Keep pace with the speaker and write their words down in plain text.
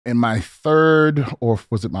in my third, or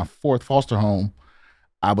was it my fourth foster home,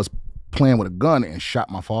 I was playing with a gun and shot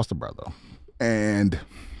my foster brother. And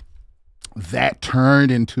that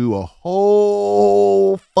turned into a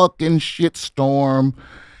whole fucking shitstorm.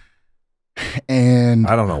 And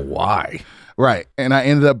I don't know why. Right. And I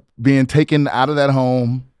ended up being taken out of that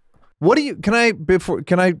home. What do you, can I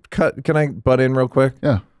butt in real quick?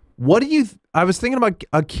 Yeah. What do you, I was thinking about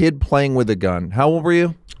a kid playing with a gun. How old were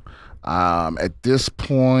you? At this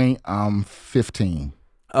point, I'm 15.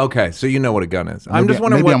 Okay, so you know what a gun is. I'm just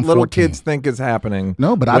wondering what little kids think is happening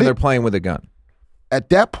when they're playing with a gun. At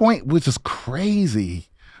that point, which is crazy,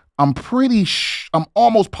 I'm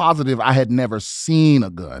almost positive I had never seen a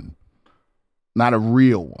gun. Not a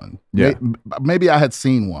real one. Yeah. Maybe I had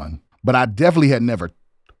seen one, but I definitely had never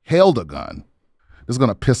held a gun. This is going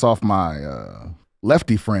to piss off my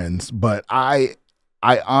lefty friends, but I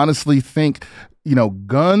honestly think,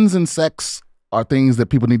 guns and sex are things that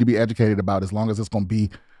people need to be educated about as long as it's going to be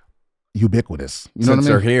ubiquitous. You know what I mean?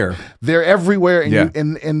 They're here. They're everywhere,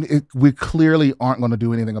 and we clearly aren't going to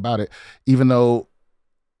do anything about it, even though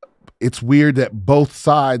it's weird that both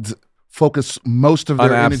sides focus most of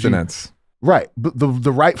their energy. Abstinence. Right. But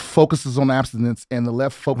the right focuses on abstinence and the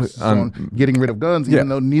left focuses on getting rid of guns, even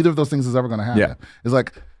though neither of those things is ever going to happen. Yeah. It's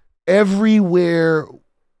like everywhere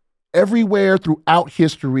throughout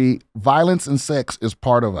history, violence and sex is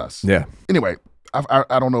part of us. Yeah. Anyway,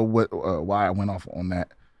 I don't know why I went off on that.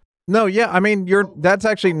 No, yeah, I mean, that's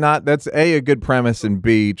actually not, that's a good premise, and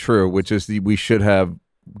B, true, which is we should have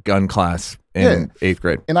gun class in 8th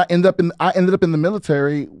grade. And I ended up in the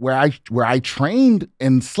military where I trained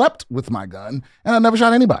and slept with my gun, and I never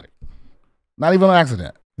shot anybody. Not even an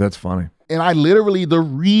accident. That's funny. And I literally, the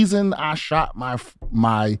reason I shot my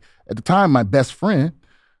at the time, my best friend,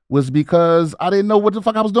 was because I didn't know what the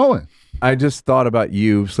fuck I was doing. I just thought about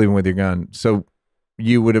you sleeping with your gun. So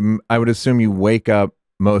I would assume you wake up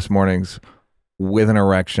most mornings with an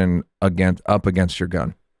erection up against your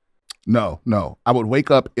gun. No. I would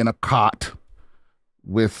wake up in a cot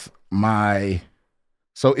with my,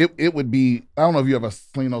 so it would be, I don't know if you ever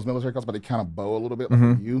seen those military cots, but they kind of bow a little bit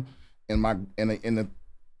like you.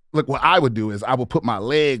 Look, what I would do is I would put my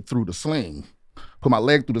leg through the sling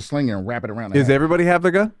and wrap it around. Does everybody have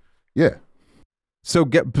their gun? Yeah. So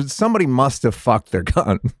somebody must have fucked their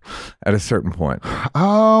gun at a certain point.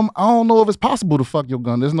 I don't know if it's possible to fuck your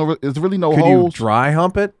gun. There's really no Could holes. you dry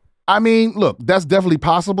hump it? I mean, look, that's definitely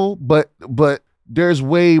possible, but there's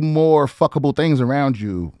way more fuckable things around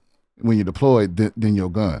you when you're deployed than your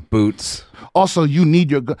gun. Boots. Also, you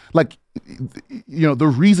need your gun. Like,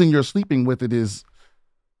 the reason you're sleeping with it is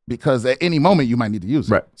because at any moment you might need to use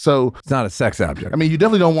it. Right. So it's not a sex object. I mean, you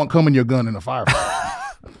definitely don't want cum in your gun in a firefight.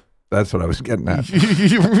 That's what I was getting at.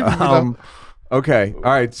 Okay. All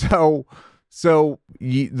right. So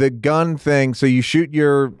the gun thing. So you shoot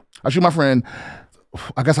I shoot my friend.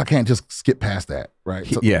 I guess I can't just skip past that, right?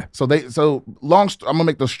 So, yeah. I'm gonna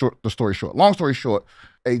make the story short. Long story short,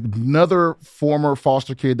 another former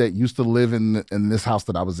foster kid that used to live in this house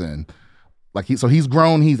that I was in, he's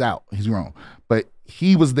grown, he's out, he's grown, but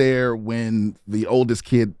he was there when the oldest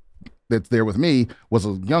kid that's there with me was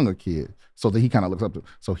a younger kid, so that he kind of looks up to.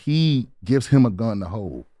 So he gives him a gun to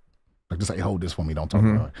hold, like just say, hold this for me, don't talk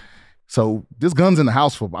about it. So this gun's in the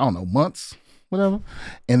house for, I don't know, months. Whatever.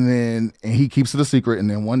 And he keeps it a secret. And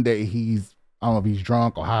then one day I don't know if he's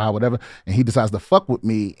drunk or high, whatever. And he decides to fuck with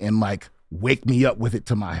me and wake me up with it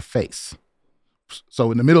to my face. So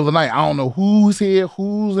in the middle of the night, I don't know who's here,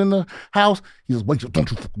 who's in the house. He just wakes up, don't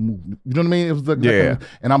you fucking move. You know what I mean? It was like,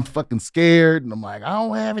 and I'm fucking scared. And I'm like, I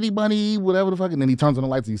don't have any money, whatever the fuck. And then he turns on the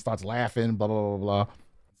lights and he starts laughing, blah, blah, blah, blah.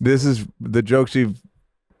 This is the jokes you've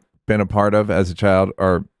been a part of as a child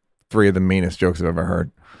are 3 of the meanest jokes I've ever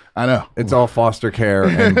heard. I know. It's all foster care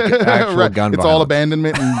and actual right. gun It's violence. all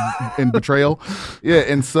abandonment and betrayal. Yeah,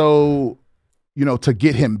 and so, to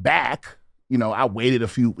get him back, I waited a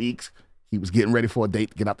few weeks. He was getting ready for a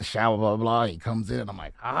date to get out the shower, blah, blah, blah. He comes in and I'm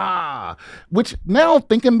like, which now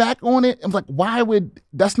thinking back on it, I'm like,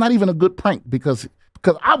 that's not even a good prank because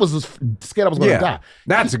I was just scared I was going to die.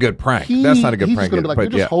 That's a good prank. That's not a good he's prank. He's going to be like,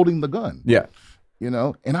 you're just holding the gun. Yeah.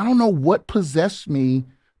 And I don't know what possessed me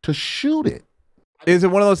to shoot it. Is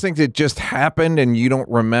it one of those things that just happened and you don't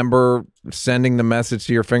remember sending the message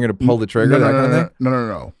to your finger to pull the trigger?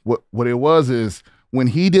 No. What it was is when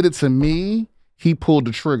he did it to me, he pulled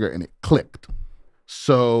the trigger and it clicked.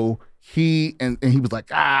 So he was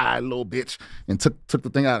like, little bitch, and took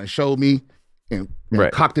the thing out and showed me and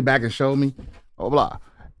cocked it back and showed me, blah, blah.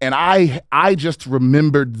 And I just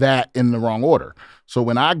remembered that in the wrong order. So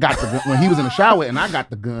when he was in the shower and I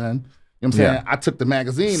got the gun, You know what I'm saying? I took the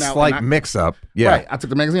magazine out. Slight mix up. Yeah. Right. I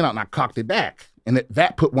took the magazine out and I cocked it back. And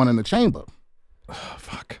that put one in the chamber. Oh,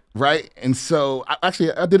 fuck. Right. And so I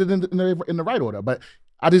did it in the right order, but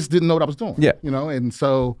I just didn't know what I was doing. Yeah. You know, and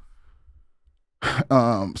so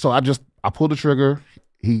I pulled the trigger.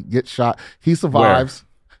 He gets shot. He survives.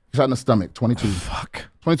 He's shot in the stomach, 22. Oh, fuck.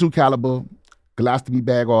 22 caliber, colostomy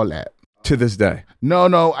bag, all that. To this day.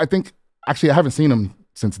 No. I think actually I haven't seen him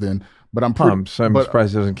since then, but I'm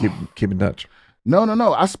surprised he doesn't keep in touch.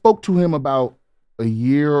 No. I spoke to him about a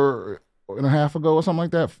year and a half ago or something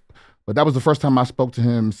like that. But that was the first time I spoke to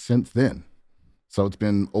him since then. So it's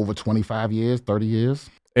been over 25 years, 30 years.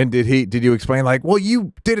 And did you explain like, well,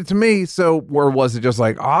 you did it to me, so, or was it just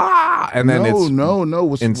like, and then No.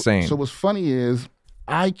 What's insane. So what's funny is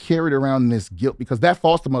I carried around this guilt because that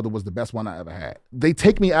foster mother was the best one I ever had. They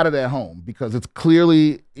take me out of that home because it's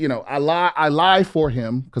clearly, I lie for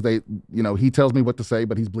him because he tells me what to say,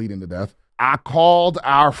 but he's bleeding to death. I called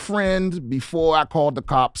our friend before I called the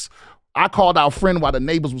cops. I called our friend while the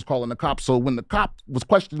neighbors was calling the cops. So when the cop was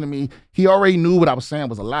questioning me, he already knew what I was saying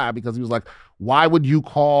was a lie because he was like, why would you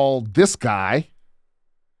call this guy?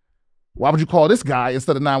 Why would you call this guy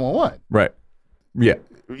instead of 911? Right. Yeah.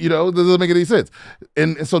 It doesn't make any sense.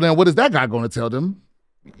 And so then what is that guy going to tell them?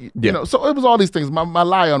 So it was all these things. My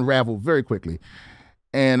lie unraveled very quickly.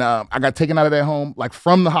 And I got taken out of that home, like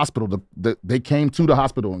from the hospital. They came to the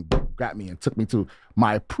hospital and got me and took me to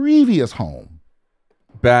my previous home.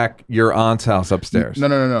 Back your aunt's house upstairs.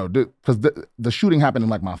 No. Because the shooting happened in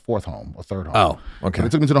like my fourth home or third home. Oh, okay. So they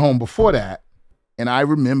took me to the home before that. And I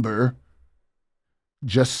remember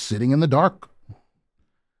just sitting in the dark.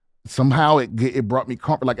 Somehow it brought me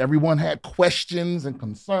comfort. Like everyone had questions and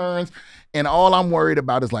concerns. And all I'm worried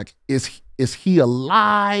about is like, is he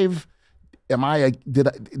alive? Did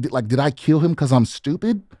I kill him because I'm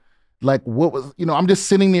stupid? Like what was, I'm just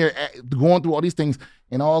sitting there going through all these things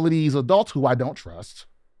and all of these adults who I don't trust,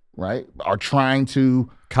 right, are trying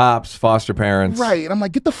to. Cops, foster parents. Right. And I'm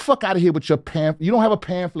like, get the fuck out of here with your pamphlet. You don't have a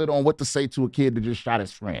pamphlet on what to say to a kid that just shot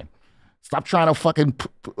his friend. Stop trying to fucking,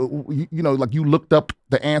 like you looked up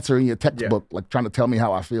the answer in your textbook, like trying to tell me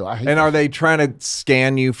how I feel. I hate and are they trying to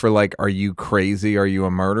scan you for like, are you crazy? Are you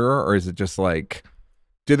a murderer? Or is it just like,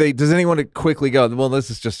 does anyone quickly go, well,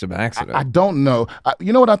 this is just an accident? I don't know.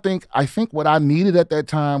 You know what I think? I think what I needed at that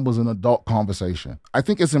time was an adult conversation. I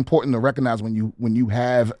think it's important to recognize when you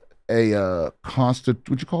have a what'd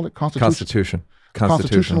you call it?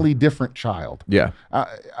 Constitutionally different child. Yeah.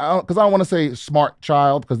 Because I don't want to say smart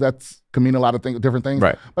child because that's can mean a lot of different things.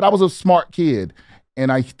 Right. But I was a smart kid,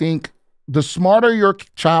 and I think the smarter your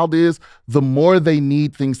child is, the more they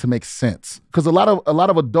need things to make sense. Because a lot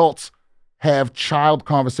of adults have child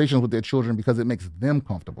conversations with their children because it makes them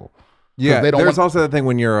comfortable. Yeah, there's also the thing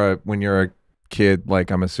when you're a kid,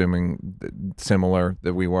 like I'm assuming similar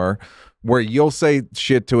that we were, where you'll say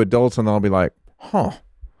shit to adults and they'll be like, huh.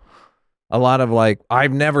 A lot of like,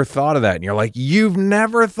 I've never thought of that. And you're like, you've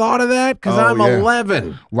never thought of that? Because I'm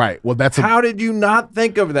 11. Right. Well, how did you not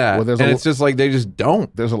think of that? Well, it's just like, they just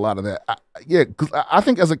don't. There's a lot of that. Because I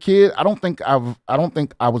think as a kid, I don't think I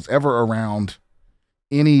was ever around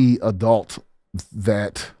any adult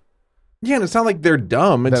that. Yeah, and it's not like they're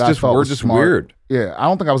dumb. It's just we're just smart. Weird. Yeah, I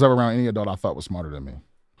don't think I was ever around any adult I thought was smarter than me.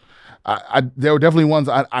 There were definitely ones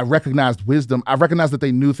I recognized wisdom. I recognized that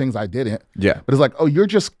they knew things I didn't. Yeah, but it's like, oh, you're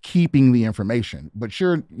just keeping the information, but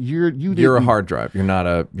you're a hard drive. You're not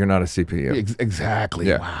a CPU. Exactly.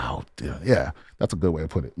 Yeah. Wow. Yeah, that's a good way to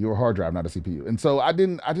put it. You're a hard drive, not a CPU. And so I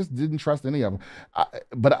just didn't trust any of them.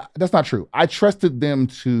 But that's not true. I trusted them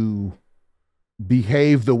to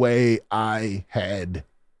behave the way I had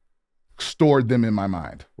stored them in my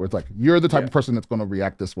mind, where it's like, you're the type of person that's going to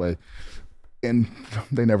react this way. And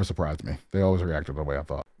they never surprised me. They always reacted the way I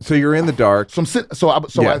thought. So you're in the dark. So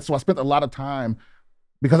I spent a lot of time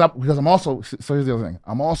because I'm also, so here's the other thing.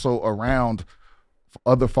 I'm also around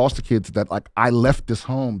other foster kids that like I left this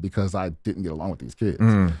home because I didn't get along with these kids.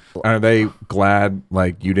 Are they glad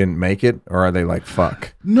like you didn't make it, or are they like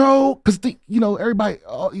fuck? No, because everybody,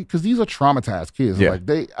 because these are traumatized kids. Yeah.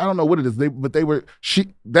 Like I don't know what it is.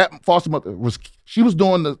 That foster mother was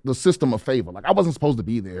doing the system a favor. Like I wasn't supposed to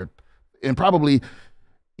be there, and probably.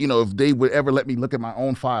 If they would ever let me look at my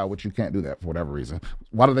own file, which you can't do that for whatever reason.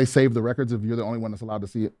 Why do they save the records if you're the only one that's allowed to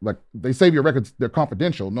see it? Like they save your records, they're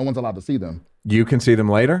confidential. No one's allowed to see them. You can see them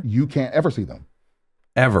later? You can't ever see them.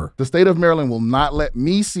 Ever? The state of Maryland will not let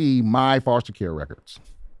me see my foster care records.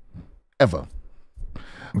 Ever.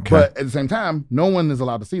 Okay. But at the same time, no one is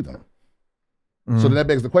allowed to see them. So then that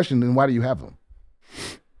begs the question, then why do you have them?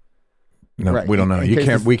 No, Right. we don't know.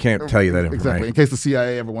 We can't tell you that information. Exactly. In case the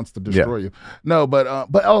CIA ever wants to destroy you. No, but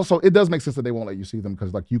also it does make sense that they won't let you see them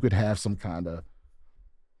because like you could have some kind of,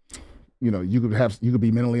 you could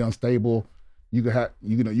be mentally unstable. You could have,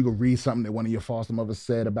 you could read something that one of your foster mothers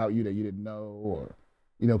said about you that you didn't know, or,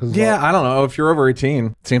 because I don't know. If you're over 18,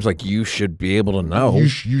 it seems like you should be able to know. You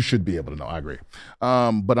should be able to know. I agree.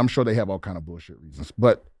 But I'm sure they have all kind of bullshit reasons.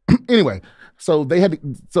 But anyway, so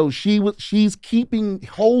she's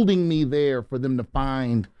holding me there for them to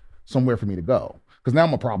find somewhere for me to go. Because now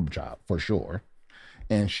I'm a problem child for sure.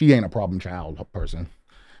 And she ain't a problem child person.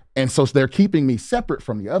 And so they're keeping me separate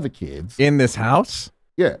from the other kids. In this house?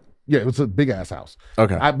 Yeah. Yeah, it was a big ass house.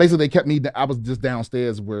 Okay. They kept me, I was just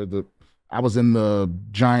downstairs where I was in the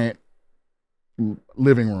giant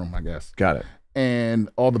living room, I guess. Got it. And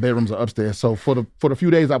all the bedrooms are upstairs. So for the few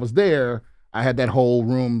days I was there, I had that whole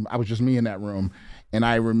room. I was just me in that room. And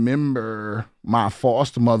I remember my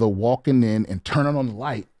foster mother walking in and turning on the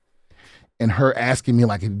light and her asking me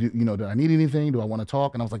like, do I need anything? Do I want to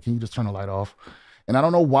talk? And I was like, can you just turn the light off? And I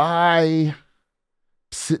don't know why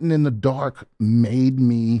sitting in the dark made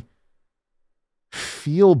me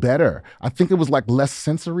feel better. I think it was like less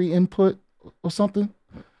sensory input or something.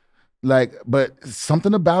 But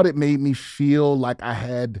something about it made me feel like I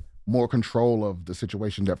had more control of the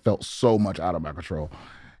situation that felt so much out of my control.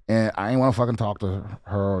 And I ain't want to fucking talk to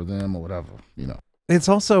her or them or whatever, It's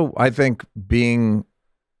also, I think, being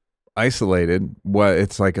isolated,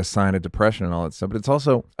 it's like a sign of depression and all that stuff. But it's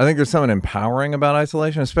also, I think there's something empowering about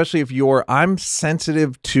isolation, especially if I'm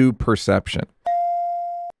sensitive to perception.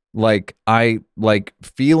 Like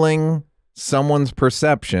feeling someone's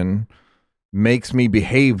perception makes me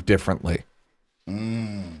behave differently.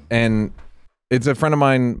 And it's a friend of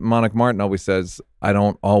mine, Monica Martin, always says, I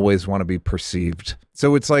don't always want to be perceived.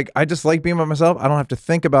 So it's like, I just like being by myself. I don't have to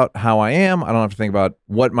think about how I am. I don't have to think about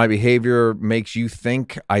what my behavior makes you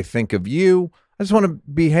think I think of you. I just want to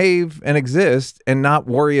behave and exist and not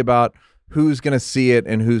worry about who's going to see it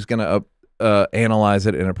and who's going to analyze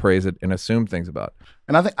it and appraise it and assume things about it.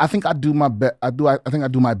 And I think I do my best. I think I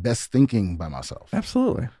do my best thinking by myself.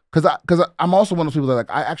 Absolutely. Because I'm also one of those people that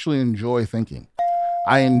I actually enjoy thinking.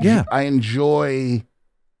 I enjoy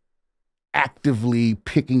actively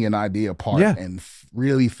picking an idea apart and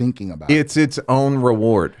really thinking about it. It's its own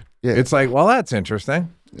reward. Yeah. It's like, well, that's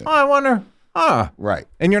interesting. Yeah. Oh, I wonder. Right.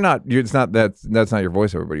 And that's not your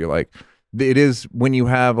voiceover, but you're like, it is when you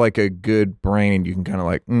have like a good brain, you can kind of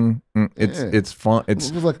like, it's fun. It's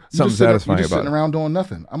like something satisfying about it. Sitting around doing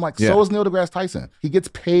nothing. I'm like, so is Neil deGrasse Tyson. He gets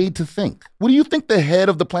paid to think. What do you think the head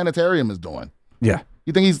of the planetarium is doing? Yeah.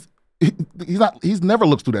 You think he's never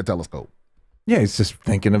looked through that telescope? Yeah, he's just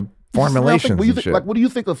thinking of formulations and shit. Like, what do you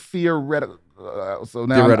think of theoretical?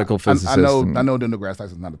 Theoretical physicist. I know Neil deGrasse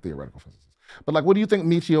Tyson's not a theoretical physicist, but like, what do you think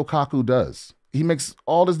Michio Kaku does? He makes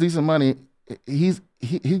all this decent money.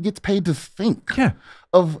 He gets paid to think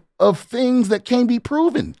of things that can be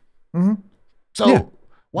proven. Mm-hmm. So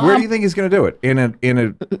where do you think he's going to do it? In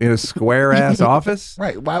a square ass office?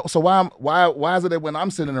 Right. Why is it that when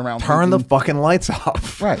I'm sitting around turn the fucking lights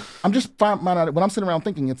off? Right. I'm just when I'm sitting around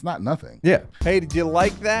thinking, it's not nothing. Yeah. Hey, did you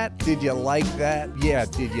like that? Did you like that? Yeah.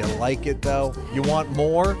 Did you like it though? You want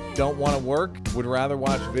more? Don't want to work? Would rather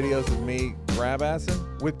watch videos of me grab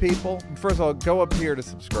assing with people? First of all, go up here to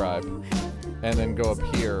subscribe, and then go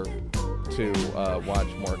up here to watch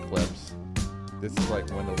more clips. This is like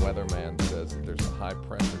when the weatherman says that there's a high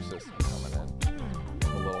pressure system coming in.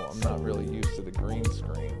 I'm not really used to the green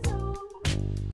screen.